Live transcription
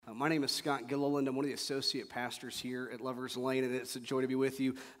My name is Scott Gilliland. I'm one of the associate pastors here at Lovers Lane, and it's a joy to be with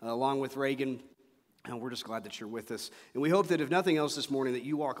you, along with Reagan. And we're just glad that you're with us. And we hope that if nothing else this morning, that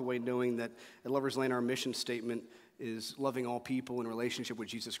you walk away knowing that at Lovers Lane, our mission statement is loving all people in relationship with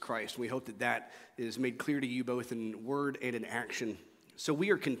Jesus Christ. And we hope that that is made clear to you both in word and in action. So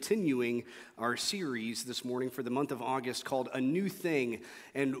we are continuing our series this morning for the month of August called A New Thing.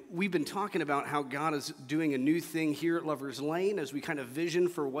 And we've been talking about how God is doing a new thing here at Lovers Lane as we kind of vision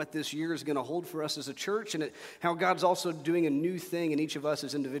for what this year is going to hold for us as a church, and how God's also doing a new thing in each of us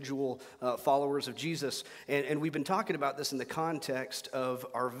as individual followers of Jesus. And we've been talking about this in the context of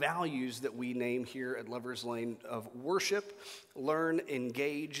our values that we name here at Lovers Lane of worship, learn,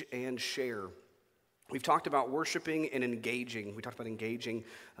 engage, and share. We've talked about worshiping and engaging. We talked about engaging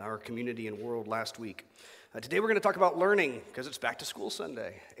our community and world last week. Today we're going to talk about learning because it's back to school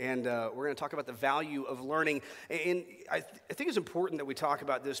Sunday. And we're going to talk about the value of learning. And I think it's important that we talk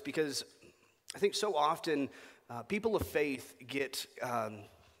about this because I think so often people of faith get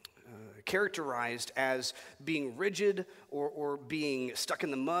characterized as being rigid or being stuck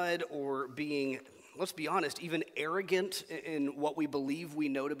in the mud or being, let's be honest, even arrogant in what we believe we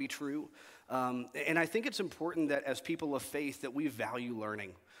know to be true. And I think it's important that as people of faith that we value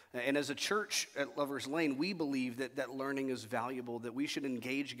learning. And as a church at Lovers Lane, we believe that learning is valuable, that we should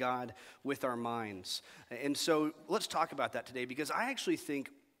engage God with our minds. And so let's talk about that today, because I actually think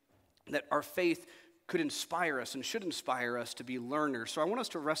that our faith could inspire us and should inspire us to be learners. So I want us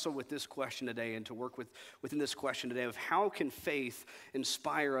to wrestle with this question today and to work within this question today of how can faith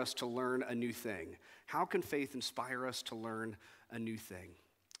inspire us to learn a new thing? How can faith inspire us to learn a new thing?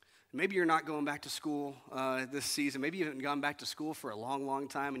 Maybe you're not going back to school this season. Maybe you haven't gone back to school for a long, long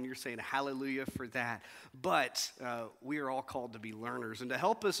time, and you're saying hallelujah for that. But we are all called to be learners. And to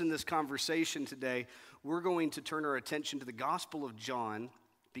help us in this conversation today, we're going to turn our attention to the Gospel of John,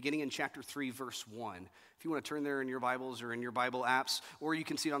 beginning in chapter 3, verse 1. If you want to turn there in your Bibles or in your Bible apps, or you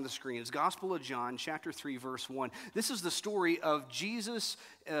can see it on the screen. It's Gospel of John, chapter 3, verse 1. This is the story of Jesus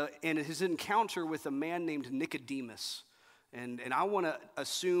and his encounter with a man named Nicodemus. And I want to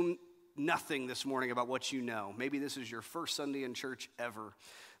assume nothing this morning about what you know. Maybe this is your first Sunday in church ever.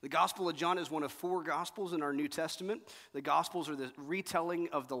 The Gospel of John is one of 4 Gospels in our New Testament. The Gospels are the retelling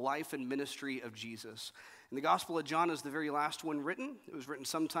of the life and ministry of Jesus. And the Gospel of John is the very last one written. It was written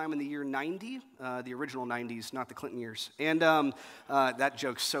sometime in the year 90, the original 90s, not the Clinton years. And that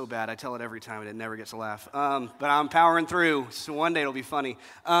joke's so bad, I tell it every time and it never gets a laugh. But I'm powering through, so one day it'll be funny.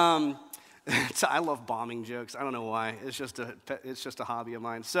 I love bombing jokes. I don't know why. It's just a hobby of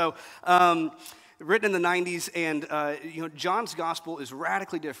mine. So, written in the 90s, and John's gospel is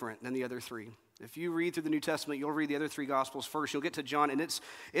radically different than the other 3. If you read through the New Testament, you'll read the other 3 Gospels first. You'll get to John, and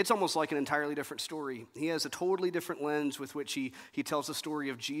it's almost like an entirely different story. He has a totally different lens with which he tells the story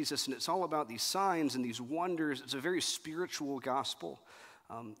of Jesus, and it's all about these signs and these wonders. It's a very spiritual gospel.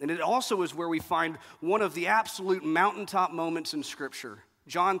 And it also is where we find one of the absolute mountaintop moments in Scripture.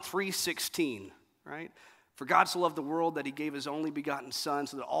 John 3:16, right? For God so loved the world that he gave his only begotten Son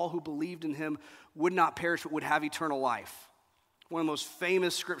so that all who believed in him would not perish but would have eternal life. One of the most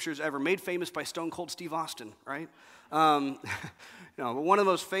famous scriptures ever, made famous by Stone Cold Steve Austin, right? But one of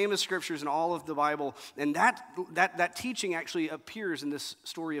the most famous scriptures in all of the Bible, and that teaching actually appears in this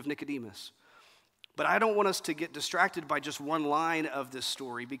story of Nicodemus. But I don't want us to get distracted by just one line of this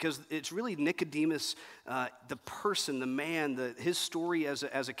story, because it's really Nicodemus, the person, the man, his story as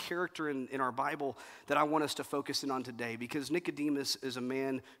a character in our Bible that I want us to focus in on today, because Nicodemus is a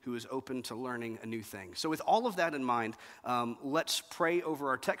man who is open to learning a new thing. So with all of that in mind, let's pray over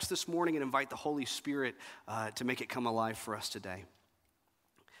our text this morning and invite the Holy Spirit to make it come alive for us today.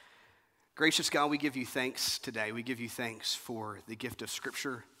 Gracious God, we give you thanks today. We give you thanks for the gift of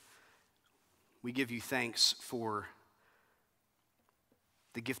Scripture. We give you thanks for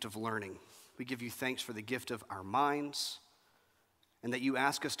the gift of learning. We give you thanks for the gift of our minds, and that you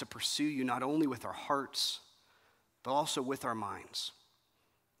ask us to pursue you not only with our hearts, but also with our minds,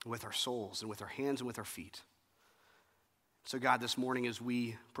 with our souls, and with our hands and with our feet. So God, this morning as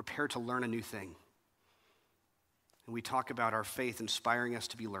we prepare to learn a new thing, and we talk about our faith inspiring us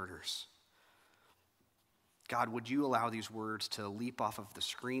to be learners, God, would you allow these words to leap off of the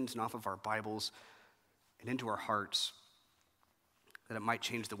screens and off of our Bibles and into our hearts, that it might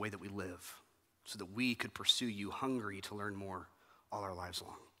change the way that we live, so that we could pursue you hungry to learn more all our lives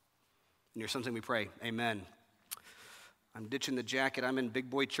long. In your son's name we pray, amen. I'm ditching the jacket. I'm in big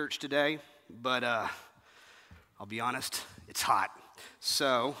boy church today, but I'll be honest, it's hot.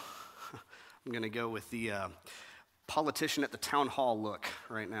 So I'm going to go with the politician at the town hall look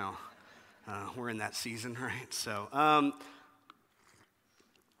right now. We're in that season, right? So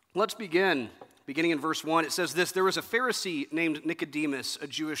Let's begin. Beginning in verse 1, it says this: there was a Pharisee named Nicodemus, a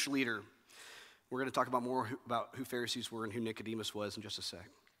Jewish leader. We're going to talk about more about who Pharisees were and who Nicodemus was in just a sec.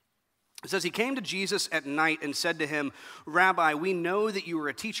 It says, he came to Jesus at night and said to him, Rabbi, we know that you are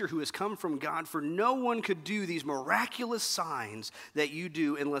a teacher who has come from God, for no one could do these miraculous signs that you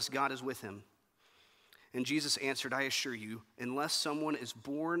do unless God is with him. And Jesus answered, I assure you, unless someone is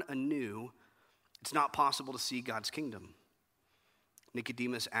born anew, it's not possible to see God's kingdom.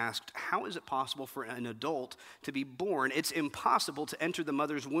 Nicodemus asked, how is it possible for an adult to be born? It's impossible to enter the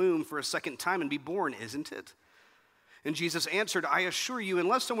mother's womb for a second time and be born, isn't it? And Jesus answered, I assure you,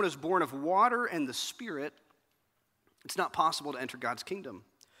 unless someone is born of water and the Spirit, it's not possible to enter God's kingdom.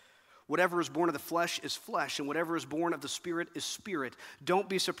 Whatever is born of the flesh is flesh, and whatever is born of the Spirit is spirit. Don't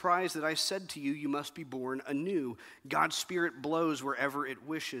be surprised that I said to you, you must be born anew. God's Spirit blows wherever it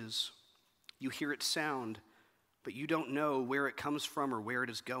wishes. You hear its sound, but you don't know where it comes from or where it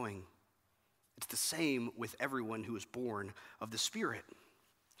is going. It's the same with everyone who is born of the Spirit.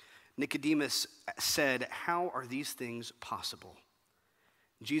 Nicodemus said, how are these things possible?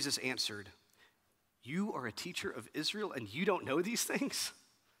 Jesus answered, you are a teacher of Israel and you don't know these things?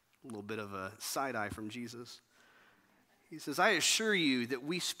 A little bit of a side eye from Jesus. He says, I assure you that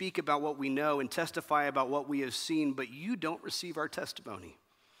we speak about what we know and testify about what we have seen, but you don't receive our testimony.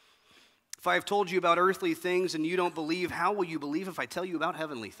 If I have told you about earthly things and you don't believe, how will you believe if I tell you about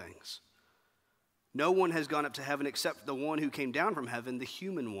heavenly things? No one has gone up to heaven except the one who came down from heaven, the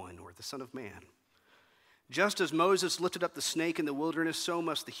human one, or the Son of Man. Just as Moses lifted up the snake in the wilderness, so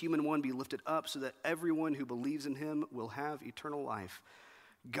must the human one be lifted up so that everyone who believes in him will have eternal life.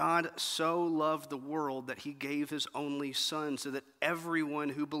 God so loved the world that he gave his only Son so that everyone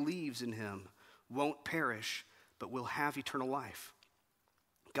who believes in him won't perish but will have eternal life.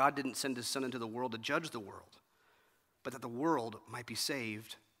 God didn't send his Son into the world to judge the world, but that the world might be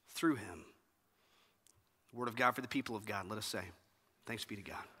saved through him. Word of God for the people of God, let us say. Thanks be to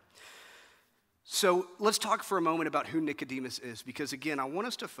God. So let's talk for a moment about who Nicodemus is, because again, I want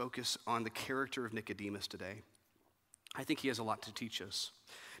us to focus on the character of Nicodemus today. I think he has a lot to teach us.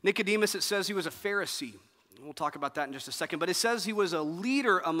 Nicodemus, it says he was a Pharisee. We'll talk about that in just a second. But it says he was a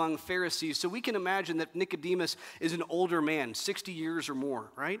leader among Pharisees. So we can imagine that Nicodemus is an older man, 60 years or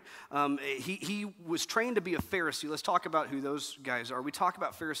more, right? He was trained to be a Pharisee. Let's talk about who those guys are. We talk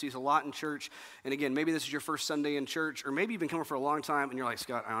about Pharisees a lot in church. And again, maybe this is your first Sunday in church, or maybe you've been coming for a long time and you're like,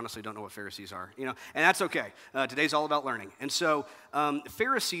 Scott, I honestly don't know what Pharisees are. And that's okay. Today's all about learning. And so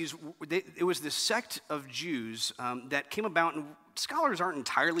Pharisees, it was this sect of Jews that came about, and scholars aren't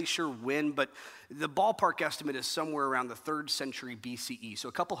entirely sure when, but the ballpark estimate is somewhere around the 3rd century BCE. So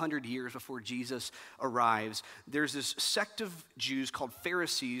a couple hundred years before Jesus arrives, there's this sect of Jews called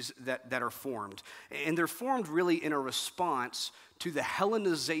Pharisees that are formed. And they're formed really in a response to the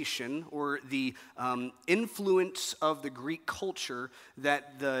Hellenization, or the influence of the Greek culture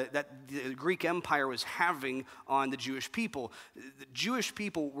that the Greek Empire was having on the Jewish people. The Jewish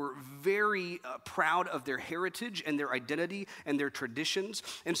people were very proud of their heritage and their identity and their traditions.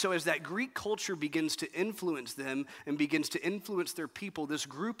 And so as that Greek culture begins to influence them and begins to influence their people, this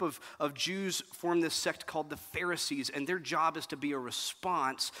group of Jews form this sect called the Pharisees, and their job is to be a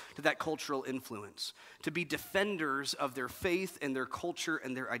response to that cultural influence, to be defenders of their faith and their culture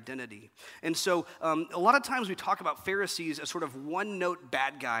and their identity. And so a lot of times we talk about Pharisees as sort of one-note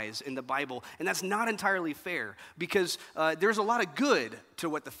bad guys in the Bible, and that's not entirely fair, because there's a lot of good to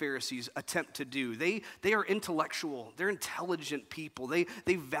what the Pharisees attempt to do. They are intellectual. They're intelligent people. They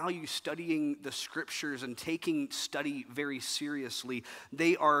value studying the scriptures and taking study very seriously.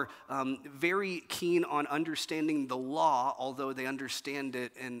 They are very keen on understanding the law, although they understand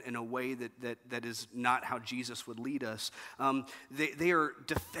it in a way that is not how Jesus would lead us. They are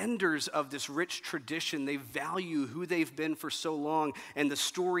defenders of this rich tradition. They value who they've been for so long and the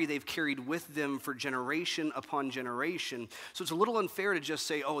story they've carried with them for generation upon generation. So it's a little unfair to just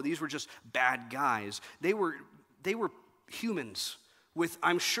say, oh, these were just bad guys. They were humans with,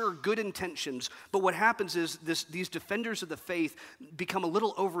 I'm sure, good intentions. But what happens is these defenders of the faith become a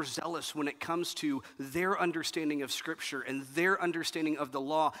little overzealous when it comes to their understanding of Scripture and their understanding of the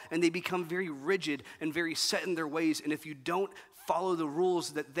law, and they become very rigid and very set in their ways. And if you don't follow the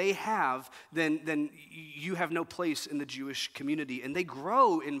rules that they have, then you have no place in the Jewish community. And they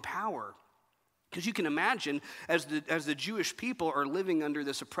grow in power. Because you can imagine, as the Jewish people are living under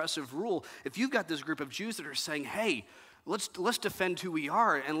this oppressive rule, if you've got this group of Jews that are saying, hey, let's defend who we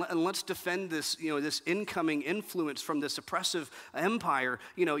are, and let's defend this, this incoming influence from this oppressive empire,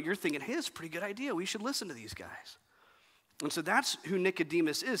 you're thinking, hey, that's a pretty good idea. We should listen to these guys. And so that's who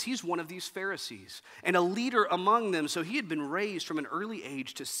Nicodemus is. He's one of these Pharisees and a leader among them. So he had been raised from an early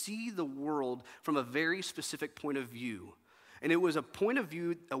age to see the world from a very specific point of view. And it was a point of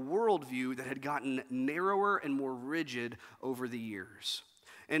view, a worldview that had gotten narrower and more rigid over the years.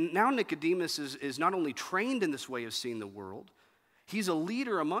 And now Nicodemus is not only trained in this way of seeing the world, he's a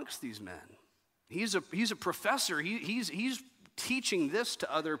leader amongst these men. He's a professor. He's teaching this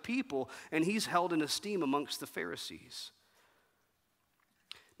to other people, and he's held in esteem amongst the Pharisees.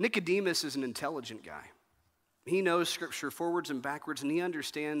 Nicodemus is an intelligent guy. He knows Scripture forwards and backwards, and he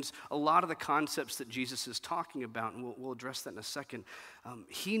understands a lot of the concepts that Jesus is talking about, and we'll address that in a second.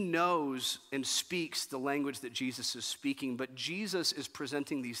 He knows and speaks the language that Jesus is speaking, but Jesus is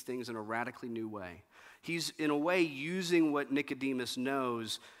presenting these things in a radically new way. He's, in a way, using what Nicodemus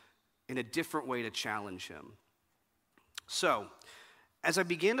knows in a different way to challenge him. So, as I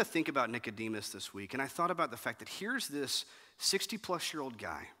began to think about Nicodemus this week, and I thought about the fact that here's this 60-plus-year-old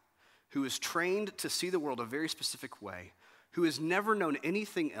guy who is trained to see the world a very specific way, who has never known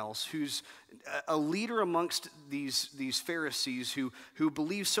anything else, who's a leader amongst these Pharisees who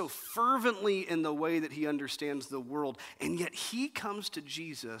believe so fervently in the way that he understands the world, and yet he comes to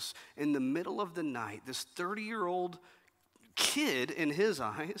Jesus in the middle of the night, this 30-year-old kid in his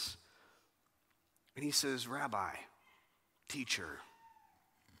eyes, and he says, "Rabbi, teacher,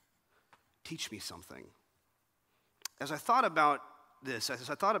 teach me something." As I thought about this, as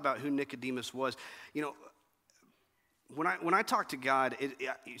I thought about who Nicodemus was, when I talk to God,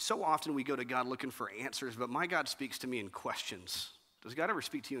 so often we go to God looking for answers, but my God speaks to me in questions. Does God ever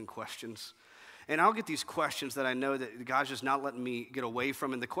speak to you in questions? And I'll get these questions that I know that God's just not letting me get away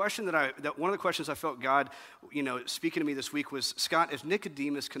from. And the question that one of the questions I felt God, speaking to me this week was, Scott, if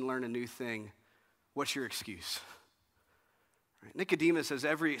Nicodemus can learn a new thing, what's your excuse? Right? Nicodemus has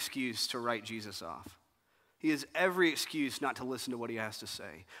every excuse to write Jesus off. He has every excuse not to listen to what he has to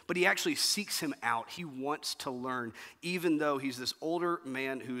say. But he actually seeks him out. He wants to learn, even though he's this older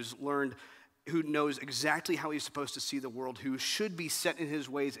man who knows exactly how he's supposed to see the world, who should be set in his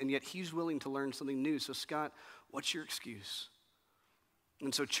ways, and yet he's willing to learn something new. So, Scott, what's your excuse?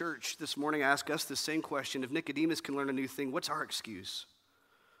 And so, church, this morning I ask us the same question. If Nicodemus can learn a new thing, what's our excuse?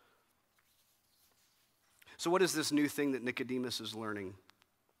 So what is this new thing that Nicodemus is learning?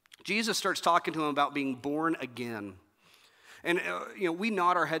 Jesus starts talking to him about being born again. And, we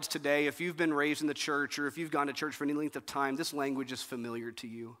nod our heads today. If you've been raised in the church or if you've gone to church for any length of time, this language is familiar to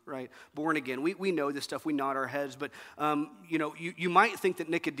you, right? Born again. We know this stuff. We nod our heads. But, you might think that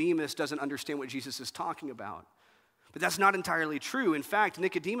Nicodemus doesn't understand what Jesus is talking about. But that's not entirely true. In fact,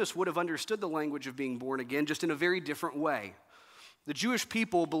 Nicodemus would have understood the language of being born again, just in a very different way. The Jewish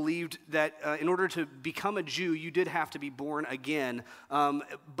people believed that in order to become a Jew, you did have to be born again,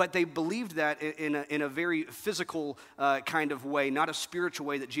 but they believed that in a very physical kind of way, not a spiritual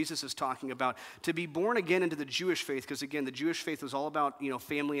way that Jesus is talking about. To be born again into the Jewish faith, because again, the Jewish faith was all about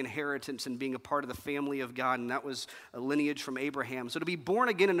family inheritance and being a part of the family of God, and that was a lineage from Abraham. So to be born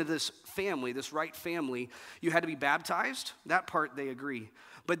again into this family, this right family, you had to be baptized. That part they agree.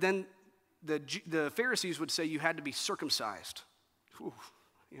 But then the Pharisees would say you had to be circumcised.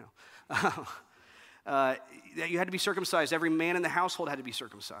 That you had to be circumcised. Every man in the household had to be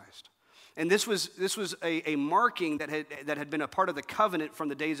circumcised. And this was a marking that had been a part of the covenant from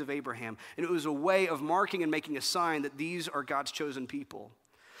the days of Abraham. And it was a way of marking and making a sign that these are God's chosen people.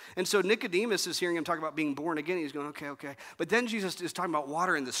 And so Nicodemus is hearing him talk about being born again. He's going, okay. But then Jesus is talking about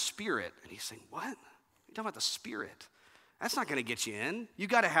water and the Spirit. And he's saying, what? You're talking about the Spirit. That's not going to get you in.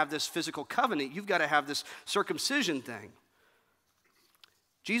 You've got to have this physical covenant. You've got to have this circumcision thing.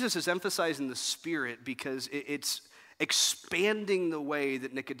 Jesus is emphasizing the Spirit because it's expanding the way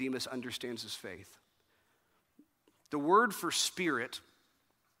that Nicodemus understands his faith. The word for Spirit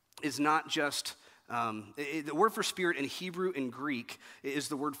is not just, the word for Spirit in Hebrew and Greek is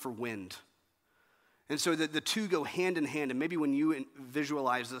the word for wind. And so the two go hand in hand, and maybe when you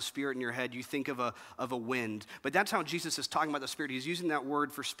visualize the Spirit in your head, you think of a wind. But that's how Jesus is talking about the Spirit. He's using that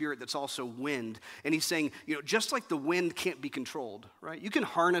word for Spirit that's also wind. And he's saying, just like the wind can't be controlled, right? You can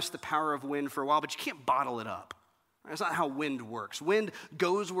harness the power of wind for a while, but you can't bottle it up. That's not how wind works. Wind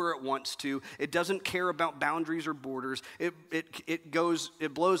goes where it wants to. It doesn't care about boundaries or borders. It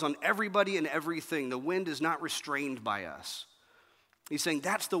blows on everybody and everything. The wind is not restrained by us. He's saying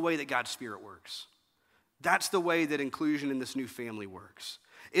that's the way that God's Spirit works. That's the way that inclusion in this new family works.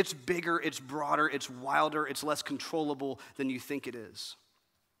 It's bigger, it's broader, it's wilder, it's less controllable than you think it is.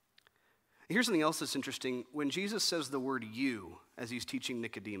 Here's something else that's interesting. When Jesus says the word you as he's teaching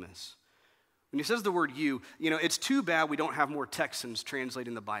Nicodemus, when he says the word you, it's too bad we don't have more Texans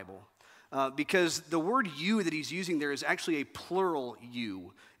translating the Bible. because the word you that he's using there is actually a plural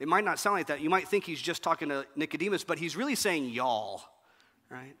you. It might not sound like that. You might think he's just talking to Nicodemus, but he's really saying y'all,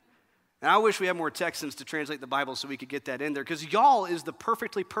 right? And I wish we had more Texans to translate the Bible so we could get that in there, because y'all is the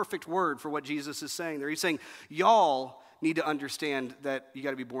perfectly perfect word for what Jesus is saying there. He's saying y'all need to understand that you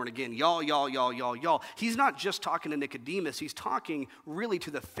got to be born again. Y'all. He's not just talking to Nicodemus. He's talking really to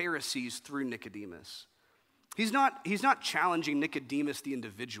the Pharisees through Nicodemus. He's not challenging Nicodemus the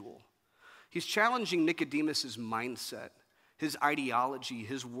individual. He's challenging Nicodemus's mindset, his ideology,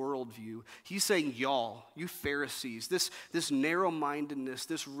 his worldview. He's saying, y'all, you Pharisees, this narrow-mindedness,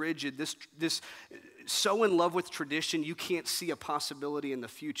 this rigid, this so in love with tradition you can't see a possibility in the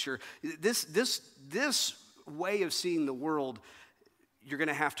future. This way of seeing the world, you're going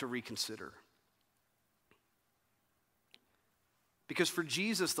to have to reconsider. Because for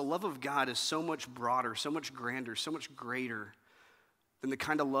Jesus, the love of God is so much broader, so much grander, so much greater than the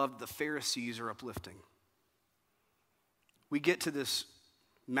kind of love the Pharisees are uplifting. We get to this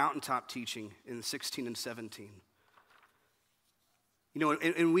mountaintop teaching in 16 and 17. You know,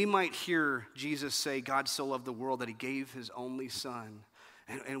 and we might hear Jesus say, God so loved the world that he gave his only son.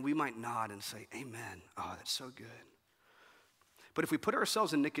 And we might nod and say, amen. Oh, that's so good. But if we put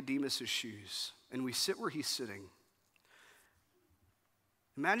ourselves in Nicodemus' shoes and we sit where he's sitting,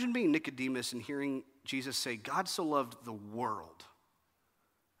 imagine being Nicodemus and hearing Jesus say, God so loved the world.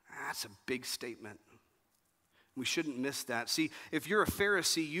 That's a big statement. We shouldn't miss that. See, if you're a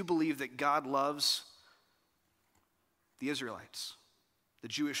Pharisee, you believe that God loves the Israelites, the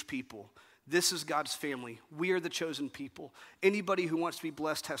Jewish people. This is God's family. We are the chosen people. Anybody who wants to be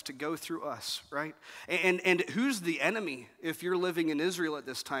blessed has to go through us, right? And who's the enemy if you're living in Israel at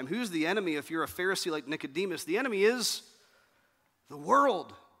this time? Who's the enemy if you're a Pharisee like Nicodemus? The enemy is the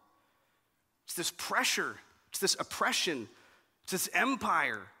world. It's this pressure. It's this oppression. It's this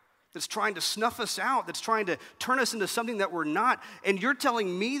empire that's trying to snuff us out, that's trying to turn us into something that we're not. And you're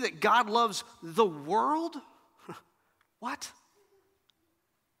telling me that God loves the world? What?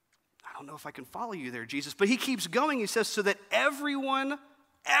 I don't know if I can follow you there, Jesus. But he keeps going. He says, so that everyone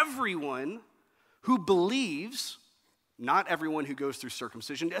who believes, not everyone who goes through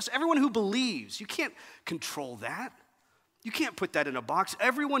circumcision, just everyone who believes. You can't control that. You can't put that in a box.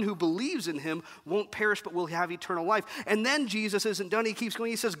 Everyone who believes in him won't perish but will have eternal life. And then Jesus isn't done. He keeps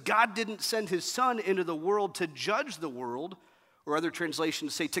going. He says, God didn't send his son into the world to judge the world, or other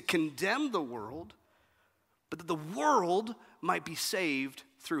translations say to condemn the world, but that the world might be saved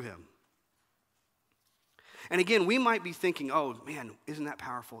through him. And again, we might be thinking, oh man, isn't that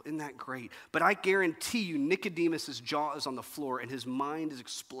powerful? Isn't that great? But I guarantee you, Nicodemus' jaw is on the floor and his mind is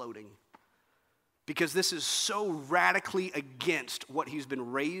exploding. Because this is so radically against what he's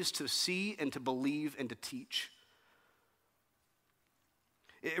been raised to see and to believe and to teach.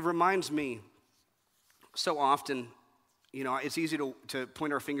 It reminds me so often, you know, it's easy to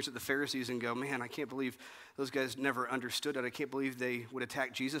point our fingers at the Pharisees and go, man, I can't believe those guys never understood it. I can't believe they would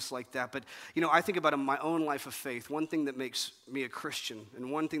attack Jesus like that. But, you know, I think about in my own life of faith, one thing that makes me a Christian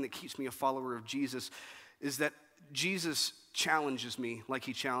and one thing that keeps me a follower of Jesus is that Jesus challenges me like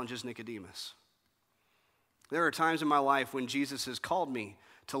he challenges Nicodemus. There are times in my life when Jesus has called me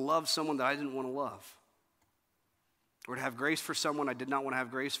to love someone that I didn't want to love, or to have grace for someone I did not want to have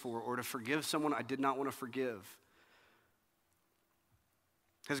grace for, or to forgive someone I did not want to forgive.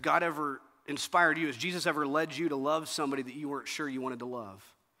 Has God ever inspired you? Has Jesus ever led you to love somebody that you weren't sure you wanted to love?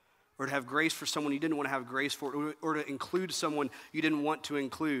 Or to have grace for someone you didn't want to have grace for, or to include someone you didn't want to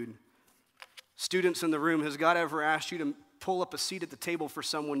include? Students in the room, has God ever asked you to pull up a seat at the table for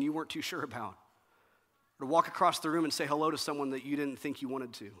someone you weren't too sure about? Or to walk across the room and say hello to someone that you didn't think you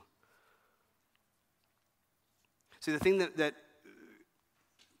wanted to? See, the thing that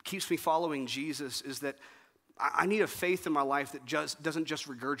keeps me following Jesus is that I need a faith in my life that just doesn't just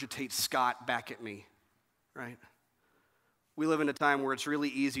regurgitate Scott back at me, right? We live in a time where it's really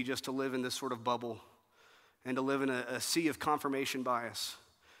easy just to live in this sort of bubble and to live in a sea of confirmation bias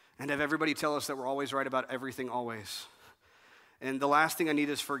and have everybody tell us that we're always right about everything always. And the last thing I need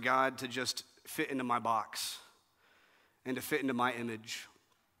is for God to just fit into my box and to fit into my image.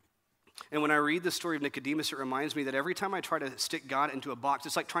 And when I read the story of Nicodemus, it reminds me that every time I try to stick God into a box,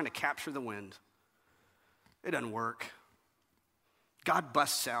 it's like trying to capture the wind. It doesn't work. God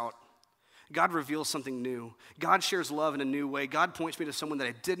busts out. God reveals something new. God shares love in a new way. God points me to someone that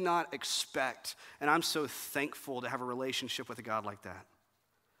I did not expect. And I'm so thankful to have a relationship with a God like that.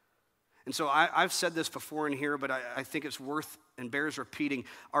 And so I've said this before in here, but I think it's worth and bears repeating.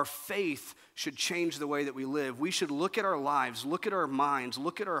 Our faith should change the way that we live. We should look at our lives, look at our minds,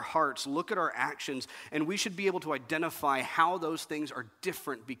 look at our hearts, look at our actions, and we should be able to identify how those things are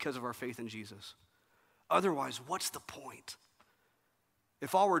different because of our faith in Jesus. Otherwise, what's the point?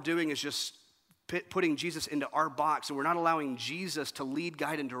 If all we're doing is just putting Jesus into our box and we're not allowing Jesus to lead,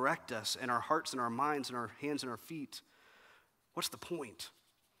 guide, and direct us in our hearts and our minds and our hands and our feet, what's the point?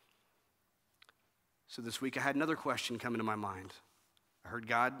 So this week I had another question come into my mind. I heard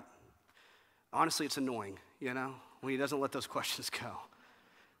God, honestly, it's annoying, when he doesn't let those questions go.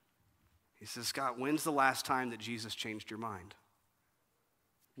 He says, Scott, when's the last time that Jesus changed your mind?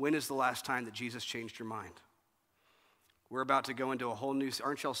 When is the last time that Jesus changed your mind? We're about to go into a whole new,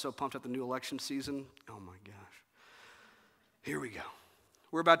 aren't y'all so pumped at the new election season? Oh my gosh. Here we go.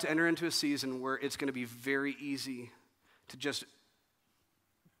 We're about to enter into a season where it's going to be very easy to just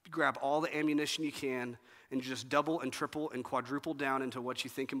grab all the ammunition you can and just double and triple and quadruple down into what you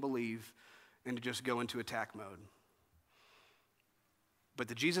think and believe and to just go into attack mode. But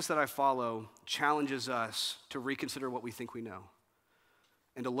the Jesus that I follow challenges us to reconsider what we think we know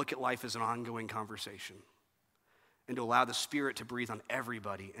and to look at life as an ongoing conversation and to allow the Spirit to breathe on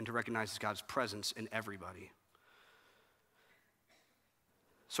everybody and to recognize God's presence in everybody.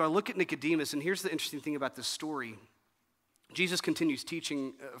 So I look at Nicodemus, and here's the interesting thing about this story. Jesus continues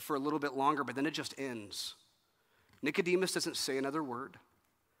teaching for a little bit longer, but then it just ends. Nicodemus doesn't say another word.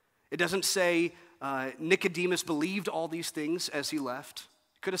 It doesn't say Nicodemus believed all these things as he left.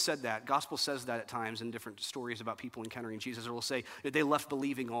 It could have said that. Gospel says that at times in different stories about people encountering Jesus. Or will say they left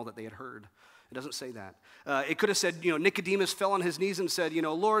believing all that they had heard. It doesn't say that. It could have said, Nicodemus fell on his knees and said,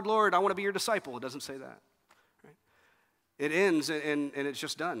 Lord, Lord, I want to be your disciple. It doesn't say that. It ends, and it's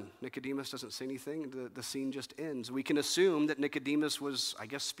just done. Nicodemus doesn't say anything. The scene just ends. We can assume that Nicodemus was,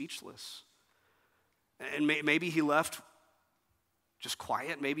 speechless. And maybe he left just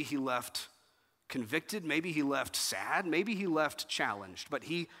quiet. Maybe he left convicted. Maybe he left sad. Maybe he left challenged. But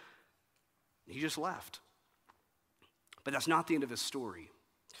he just left. But that's not the end of his story.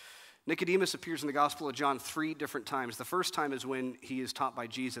 Nicodemus appears in the Gospel of John 3 different times. The first time is when he is taught by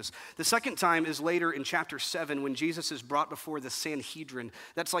Jesus. The second time is later in chapter 7 when Jesus is brought before the Sanhedrin.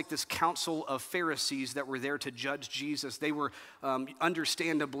 That's like this council of Pharisees that were there to judge Jesus. They were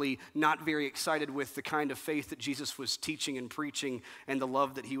understandably not very excited with the kind of faith that Jesus was teaching and preaching and the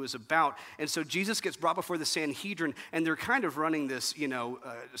love that he was about. And so Jesus gets brought before the Sanhedrin, and they're kind of running this,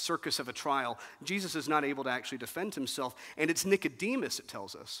 circus of a trial. Jesus is not able to actually defend himself, and it's Nicodemus, it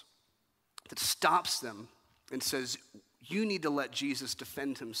tells us, that stops them and says, you need to let Jesus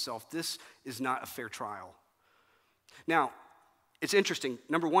defend himself. This is not a fair trial. Now, it's interesting.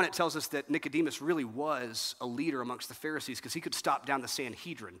 Number one, it tells us that Nicodemus really was a leader amongst the Pharisees because he could stop down the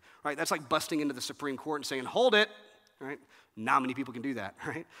Sanhedrin, right? That's like busting into the Supreme Court and saying, hold it, right? Not many people can do that,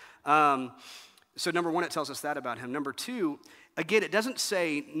 right? So number one, it tells us that about him. Number two, again, it doesn't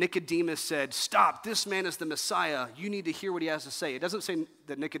say Nicodemus said, stop, this man is the Messiah. You need to hear what he has to say. It doesn't say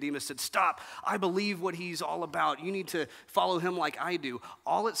that Nicodemus said, stop, I believe what he's all about. You need to follow him like I do.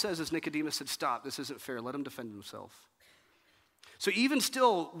 All it says is Nicodemus said, stop, this isn't fair. Let him defend himself. So even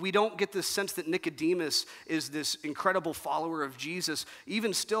still, we don't get this sense that Nicodemus is this incredible follower of Jesus.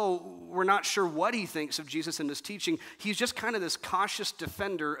 Even still, we're not sure what he thinks of Jesus in his teaching. He's just kind of this cautious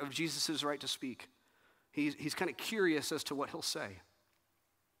defender of Jesus' right to speak. He's kind of curious as to what he'll say.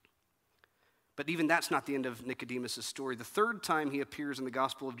 But even that's not the end of Nicodemus' story. The third time he appears in the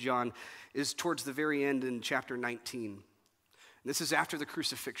Gospel of John is towards the very end in chapter 19. And this is after the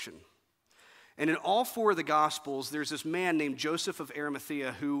crucifixion. And in all four of the Gospels, there's this man named Joseph of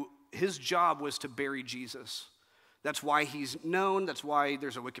Arimathea who his job was to bury Jesus. That's why he's known. That's why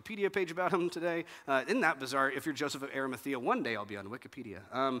there's a Wikipedia page about him today. Isn't that bizarre? If you're Joseph of Arimathea, one day I'll be on Wikipedia.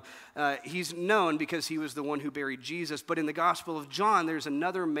 He's known because he was the one who buried Jesus. But in the Gospel of John, there's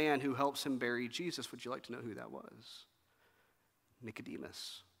another man who helps him bury Jesus. Would you like to know who that was?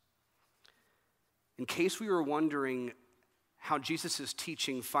 Nicodemus. In case we were wondering how Jesus'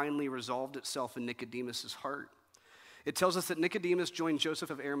 teaching finally resolved itself in Nicodemus' heart, it tells us that Nicodemus joined Joseph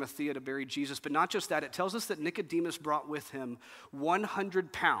of Arimathea to bury Jesus, but not just that, it tells us that Nicodemus brought with him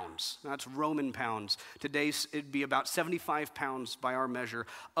 100 pounds, that's Roman pounds, today it'd be about 75 pounds by our measure,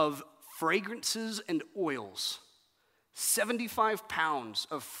 of fragrances and oils. 75 pounds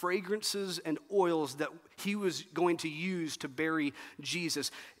of fragrances and oils that he was going to use to bury Jesus.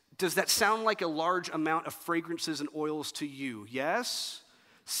 Does that sound like a large amount of fragrances and oils to you? Yes?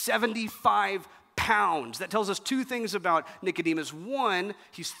 75 pounds. That tells us two things about Nicodemus. One,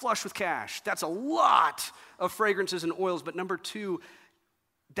 he's flush with cash. That's a lot of fragrances and oils. But number two,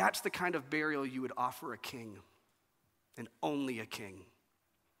 That's the kind of burial you would offer a king, and only a king.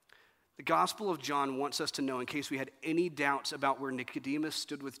 The Gospel of John wants us to know, in case we had any doubts about where Nicodemus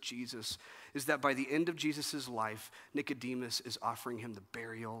stood with Jesus, is that by the end of Jesus' life, Nicodemus is offering him the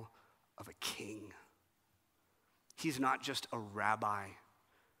burial of a king. He's not just a rabbi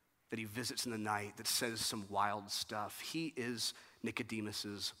that he visits in the night that says some wild stuff. He is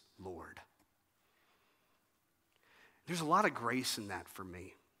Nicodemus's Lord. There's a lot of grace in that for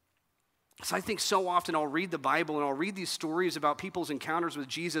me. So I think so often I'll read the Bible and I'll read these stories about people's encounters with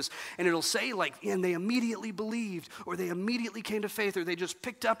Jesus, and it'll say and they immediately believed, or they immediately came to faith, or they just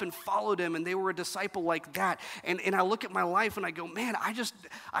picked up and followed him and they were a disciple like that. And I look at my life and I go, man,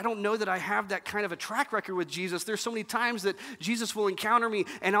 I don't know that I have that kind of a track record with Jesus. There's so many times that Jesus will encounter me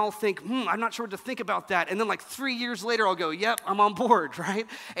and I'll think, I'm not sure what to think about that. And then 3 years later I'll go, yep, I'm on board, right?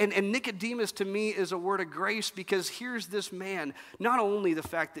 And Nicodemus to me is a word of grace, because here's this man, not only the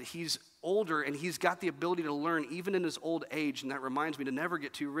fact that he's older and he's got the ability to learn even in his old age, and that reminds me to never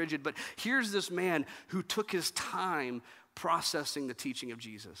get too rigid, but here's this man who took his time processing the teaching of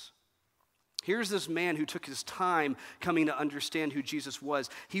Jesus. Here's this man who took his time coming to understand who Jesus was.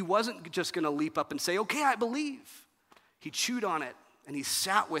 He wasn't just going to leap up and say, okay, I believe. He chewed on it and he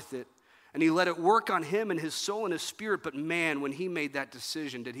sat with it and he let it work on him and his soul and his spirit. But man, when he made that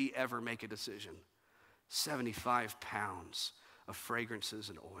decision, did he ever make a decision? 75 pounds of fragrances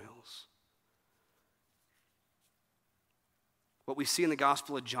and oils. What we see in the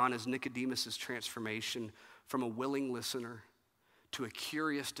Gospel of John is Nicodemus' transformation from a willing listener to a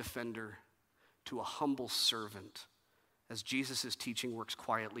curious defender to a humble servant, as Jesus' teaching works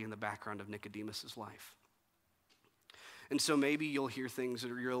quietly in the background of Nicodemus' life. And so maybe you'll hear things,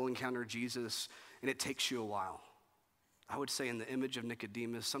 or you'll encounter Jesus, and it takes you a while. I would say in the image of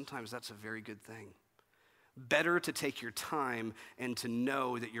Nicodemus, sometimes that's a very good thing. Better to take your time and to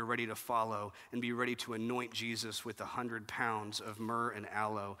know that you're ready to follow and be ready to anoint Jesus with 100 pounds of myrrh and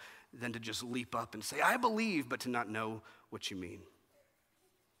aloe than to just leap up and say, I believe, but to not know what you mean.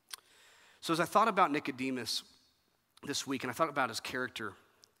 So as I thought about Nicodemus this week, and I thought about his character,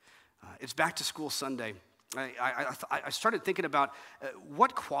 it's back to school Sunday. I started thinking about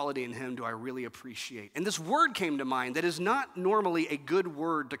what quality in him do I really appreciate? And this word came to mind that is not normally a good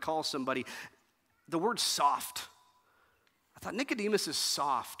word to call somebody. The word soft. I thought Nicodemus is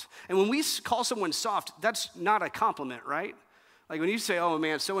soft. And when we call someone soft, that's not a compliment, right? Like when you say, oh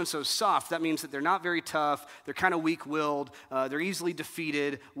man, so-and-so's soft, that means that they're not very tough, they're kind of weak-willed, they're easily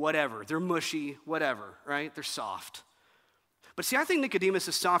defeated, whatever. They're mushy, whatever, right? They're soft. But see, I think Nicodemus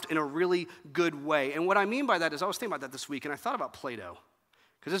is soft in a really good way. And what I mean by that is I was thinking about that this week, and I thought about Play-Doh.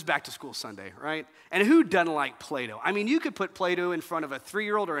 Because it's back to school Sunday, right? And who doesn't like Play-Doh? I mean, you could put Play-Doh in front of a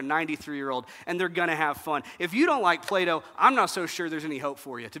 3-year-old or a 93-year-old, and they're going to have fun. If you don't like Play-Doh, I'm not so sure there's any hope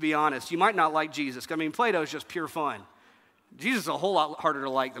for you, to be honest. You might not like Jesus. I mean, Play-Doh is just pure fun. Jesus is a whole lot harder to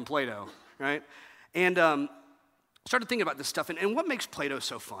like than Play-Doh, right? And started thinking about this stuff, and what makes Play-Doh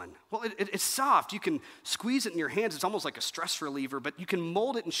so fun? Well, it's soft. You can squeeze it in your hands. It's almost like a stress reliever, but you can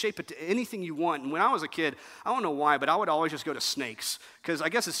mold it and shape it to anything you want. And when I was a kid, I don't know why, but I would always just go to snakes, because I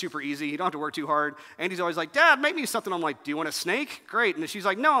guess it's super easy. You don't have to work too hard. Andy's always like, Dad, make me something. I'm like, do you want a snake? Great. And she's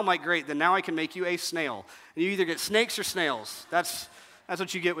like, no. I'm like, great. Then now I can make you a snail. And you either get snakes or snails. That's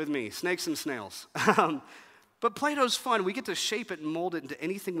what you get with me, snakes and snails. But Play-Doh's fun. We get to shape it and mold it into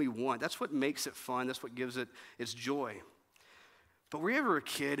anything we want. That's what makes it fun. That's what gives it its joy. But were you ever a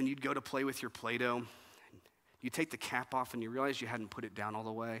kid and you'd go to play with your Play-Doh, you take the cap off and you realize you hadn't put it down all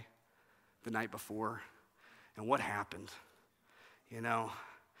the way the night before? And what happened? You know,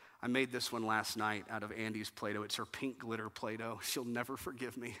 I made this one last night out of Andy's Play-Doh. It's her pink glitter Play-Doh. She'll never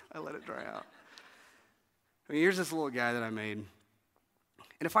forgive me. I let it dry out. I mean, here's this little guy that I made. And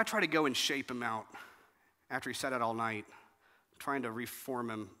if I try to go and shape him out, after he sat out all night, trying to reform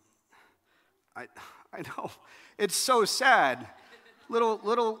him, I know, it's so sad.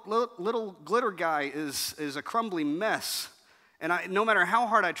 Little glitter guy is a crumbly mess. And no matter how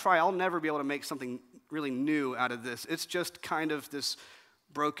hard I try, I'll never be able to make something really new out of this. It's just kind of this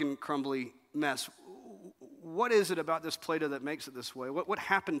broken, crumbly mess. What is it about this Play-Doh that makes it this way? What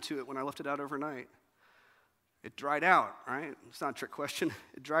happened to it when I left it out overnight? It dried out, right? It's not a trick question.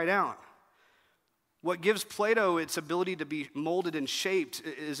 It dried out. What gives Play-Doh its ability to be molded and shaped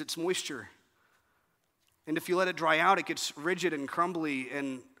is its moisture. And if you let it dry out, it gets rigid and crumbly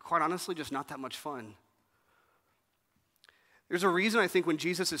and, quite honestly, just not that much fun. There's a reason I think when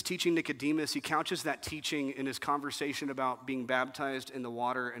Jesus is teaching Nicodemus, he couches that teaching in his conversation about being baptized in the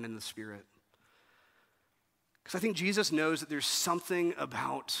water and in the Spirit. Because I think Jesus knows that there's something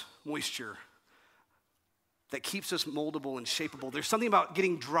about moisture, that keeps us moldable and shapeable. There's something about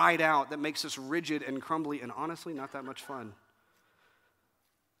getting dried out that makes us rigid and crumbly and honestly not that much fun.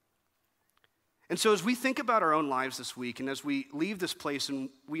 And so as we think about our own lives this week and as we leave this place and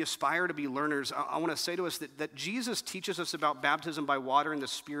we aspire to be learners, I want to say to us that Jesus teaches us about baptism by water and the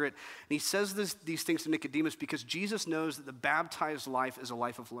Spirit. And he says these things to Nicodemus because Jesus knows that the baptized life is a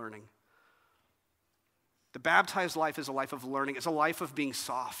life of learning. The baptized life is a life of learning. It's a life of being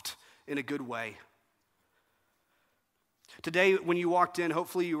soft in a good way. Today, when you walked in,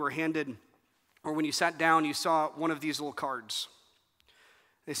 hopefully you were handed, or when you sat down, you saw one of these little cards.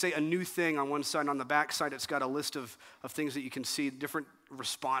 They say a new thing on one side, and on the back side, it's got a list of things that you can see, different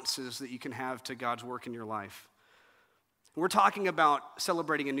responses that you can have to God's work in your life. We're talking about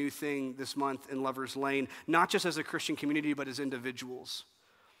celebrating a new thing this month in Lover's Lane, not just as a Christian community, but as individuals.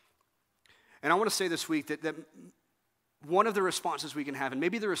 And I want to say this week that one of the responses we can have, and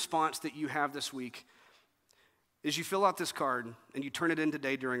maybe the response that you have this week, is you fill out this card and you turn it in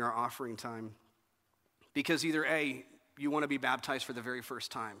today during our offering time. Because either A, you want to be baptized for the very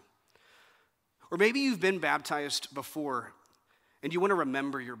first time, or maybe you've been baptized before and you want to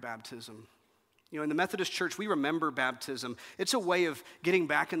remember your baptism. You know, in the Methodist Church, we remember baptism. It's a way of getting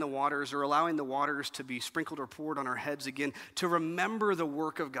back in the waters or allowing the waters to be sprinkled or poured on our heads again, to remember the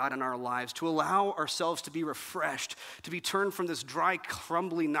work of God in our lives, to allow ourselves to be refreshed, to be turned from this dry,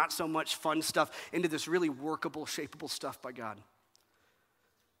 crumbly, not so much fun stuff into this really workable, shapeable stuff by God.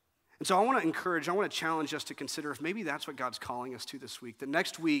 And so I want to challenge us to consider if maybe that's what God's calling us to this week. That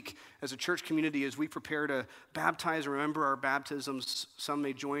next week, as a church community, as we prepare to baptize and remember our baptisms, some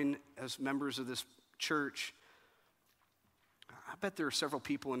may join as members of this church. I bet there are several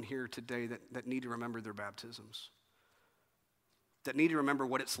people in here today that need to remember their baptisms, that need to remember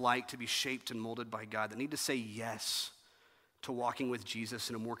what it's like to be shaped and molded by God, that need to say yes to walking with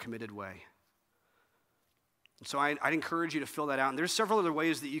Jesus in a more committed way. So I'd encourage you to fill that out. And there's several other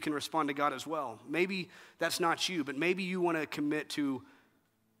ways that you can respond to God as well. Maybe that's not you, but maybe you want to commit to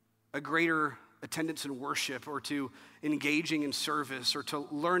a greater attendance in worship, or to engaging in service, or to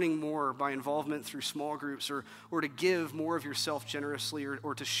learning more by involvement through small groups, or to give more of yourself generously,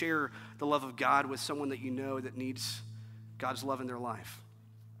 or to share the love of God with someone that you know that needs God's love in their life.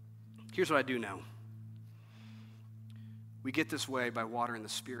 Here's what I do know. We get this way by water and the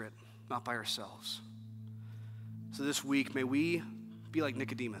Spirit, not by ourselves. So this week, may we be like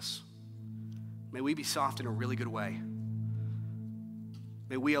Nicodemus. May we be soft in a really good way.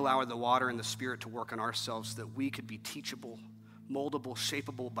 May we allow the water and the Spirit to work on ourselves so that we could be teachable, moldable,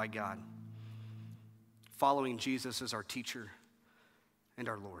 shapeable by God, following Jesus as our teacher and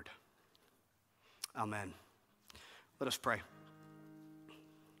our Lord. Amen. Let us pray.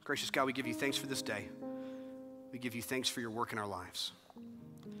 Gracious God, we give you thanks for this day. We give you thanks for your work in our lives.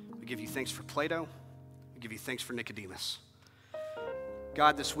 We give you thanks for Plato. Give you thanks for Nicodemus.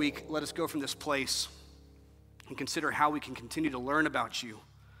 God, this week, let us go from this place and consider how we can continue to learn about you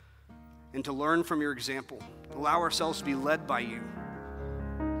and to learn from your example. Allow ourselves to be led by you,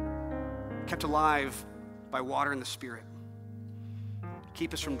 kept alive by water and the Spirit.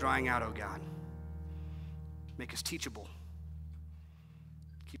 Keep us from drying out, oh God. Make us teachable.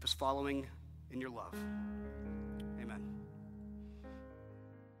 Keep us following in your love.